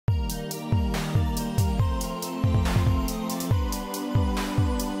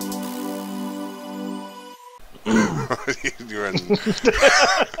You're in...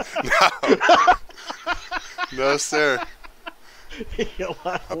 No, sir.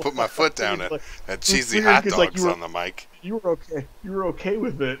 I put my foot down at cheesy hot dogs on the mic. You were okay. You were okay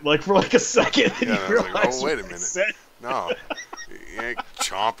with it, like for like a second. And yeah, you I was like, realized oh wait a minute. No, you ain't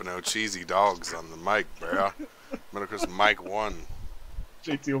chomping no cheesy dogs on the mic, bro. Motherfucker's Mike 1.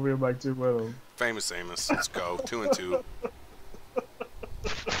 JT will be in Mike 2 with him. Famous Amos. Let's go. 2 and 2.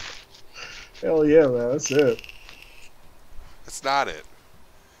 Hell yeah, man. That's it. That's not it.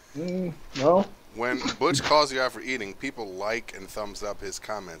 No. When Butch calls you out for eating, people like and thumbs up his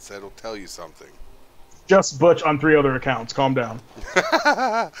comments. That'll tell you something. Just Butch on 3 other accounts. Calm down.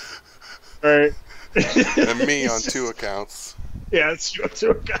 All right. And me on 2 accounts. Yeah, it's you on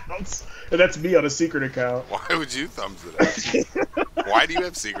 2 accounts. And that's me on a secret account. Why would you thumbs it up? Why do you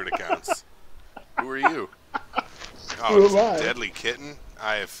have secret accounts? Who are you? Oh, Who it's am I? Deadly Kitten?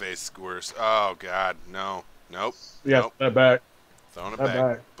 I have face worse. Oh, God. No. Nope. Yeah, nope. that back. Throwing it That back.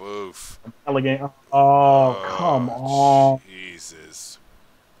 back. Boof. Alligator. Oh, come on. Jesus.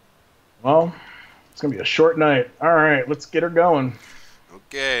 Well, it's going to be a short night. All right, let's get her going.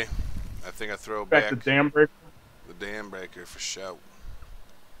 Okay. I think I throw Back to Dam Breaker. The Dam Breaker for show.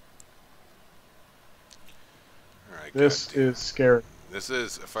 Alright, this is scary. This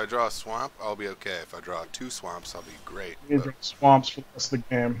is, if I draw a swamp, I'll be okay. If I draw 2 swamps, I'll be great. You draw swamps for the rest of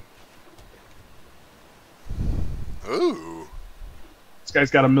the game. Ooh. This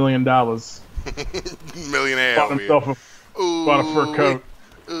guy's got $1 million. Millionaire. Bought himself bought a fur coat.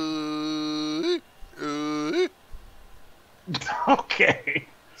 Okay.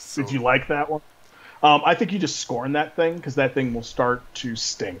 So, did you like that one? I think you just scorn that thing because that thing will start to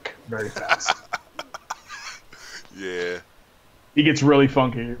stink very fast. Yeah. He gets really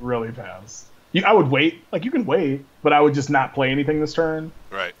funky really fast. I would wait. Like, you can wait, but I would just not play anything this turn.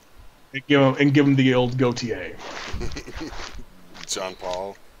 Right. And give him the old Gautier. John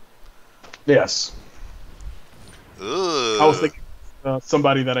Paul. Yes. Ugh. I was thinking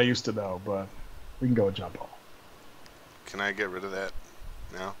somebody that I used to know, but we can go with John Paul. Can I get rid of that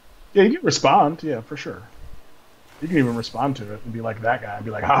now? Yeah, you can respond. Yeah, for sure. You can even respond to it and be like that guy and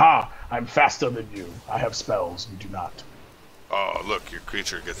be like, haha, I'm faster than you. I have spells. You do not. Oh, look, your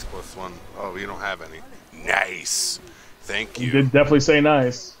creature gets +1. Oh, you don't have any. Nice. Thank you. You did definitely say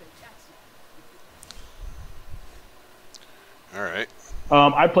nice. All right.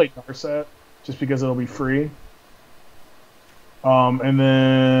 I played Narset just because it'll be free. And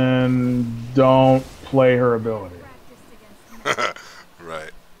then don't play her ability.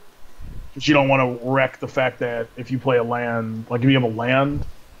 Right. Because you don't want to wreck the fact that if you play a land, like if you have a land,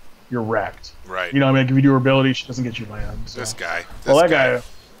 you're wrecked. Right. You know what I mean? If you do her ability, she doesn't get you land. So. This guy. Well, that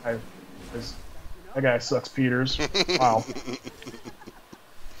guy sucks Peters. Wow.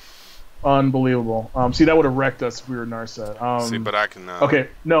 Unbelievable. See, that would have wrecked us if we were Narset. See, but I can. Okay,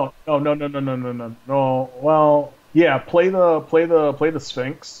 no. Well, yeah, play the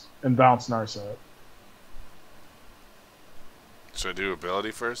Sphinx and bounce Narset. Should I do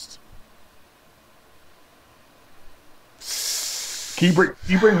ability first? Can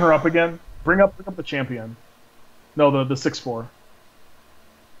you bring her up again? Bring up the champion. No, the 6/4.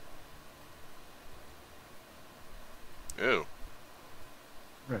 Ew.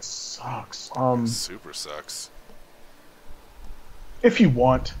 That sucks. Super sucks. If you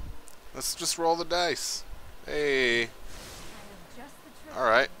want. Let's just roll the dice. Hey.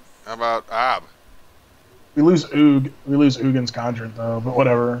 Alright. How about Ob? We lose Oog. We lose Ugin's Conjurant, though, but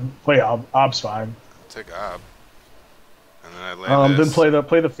whatever. Play Ob. Ob's fine. I'll take Ob. And then I land Then this.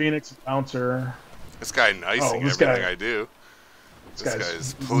 play the Phoenix Bouncer. This guy nicing everything I do. This guy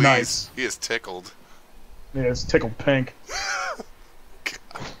is pleased. Nice. He is tickled. Yeah, it's tickled pink.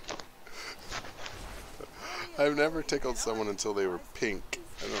 I've never tickled someone until they were pink.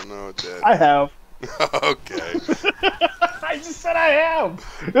 I don't know what that. I have. Okay. I just said I have.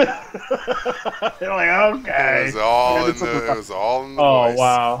 They're like, okay. It was all in the Oh, voice.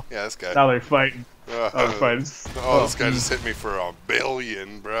 wow. Yeah, this guy. Now they're fighting. They're fighting. This guy just hit me for $1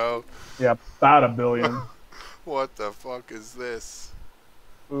 billion, bro. Yeah, about $1 billion. What the fuck is this?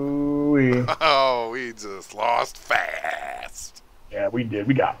 Ooh-wee. Oh, we just lost fast. Yeah, we did.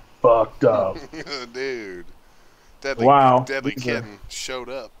 We got fucked up. Dude. Wow. Deadly Kitten showed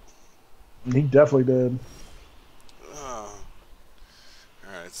up. He definitely did. Oh.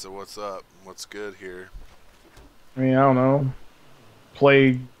 Alright, so what's up? What's good here? I mean, I don't know.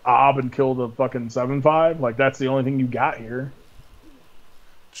 Play Ob and kill the fucking 7/5? Like, that's the only thing you got here.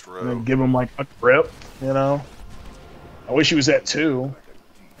 True. And then give him, like, a grip, you know? I wish he was at 2.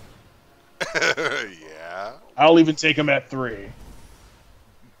 Yeah. I'll even take him at 3.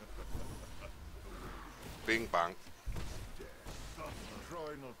 bing bong.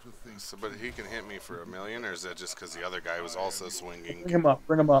 So, but he can hit me for $1 million, or is that just because the other guy was also swinging? Bring him up.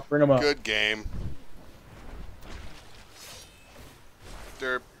 Bring him up. Bring him up. Good game.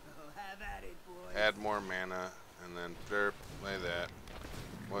 Derp. Add more mana, and then derp. Lay that.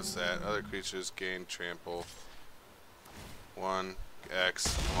 What's that? Other creatures gain trample.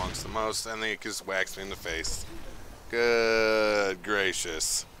 1x amongst the most, and then he just whacks me in the face. Good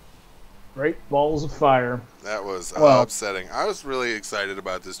gracious. Great balls of fire. That was upsetting. I was really excited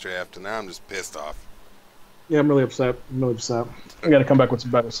about this draft, and now I'm just pissed off. Yeah, I'm really upset. We got to come back with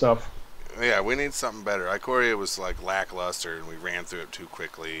some better stuff. Yeah, we need something better. Ikoria was like lackluster, and we ran through it too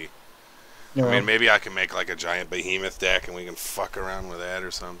quickly. Yeah. I mean, maybe I can make like a giant behemoth deck, and we can fuck around with that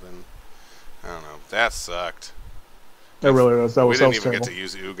or something. I don't know. That sucked. That really was. We didn't even get to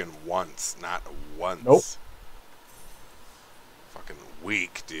use Ugin once. Not once. Nope. Fucking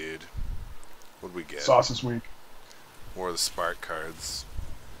weak, dude. What'd we get? Sauce this week. More of the Spark cards.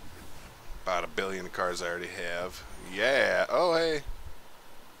 About 1 billion cards I already have. Yeah. Oh, hey.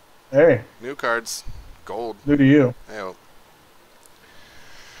 Hey. New cards. Gold. New to you. Hey.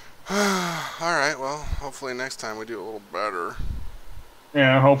 Alright, well, hopefully next time we do a little better.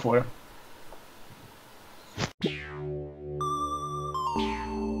 Yeah, hopefully.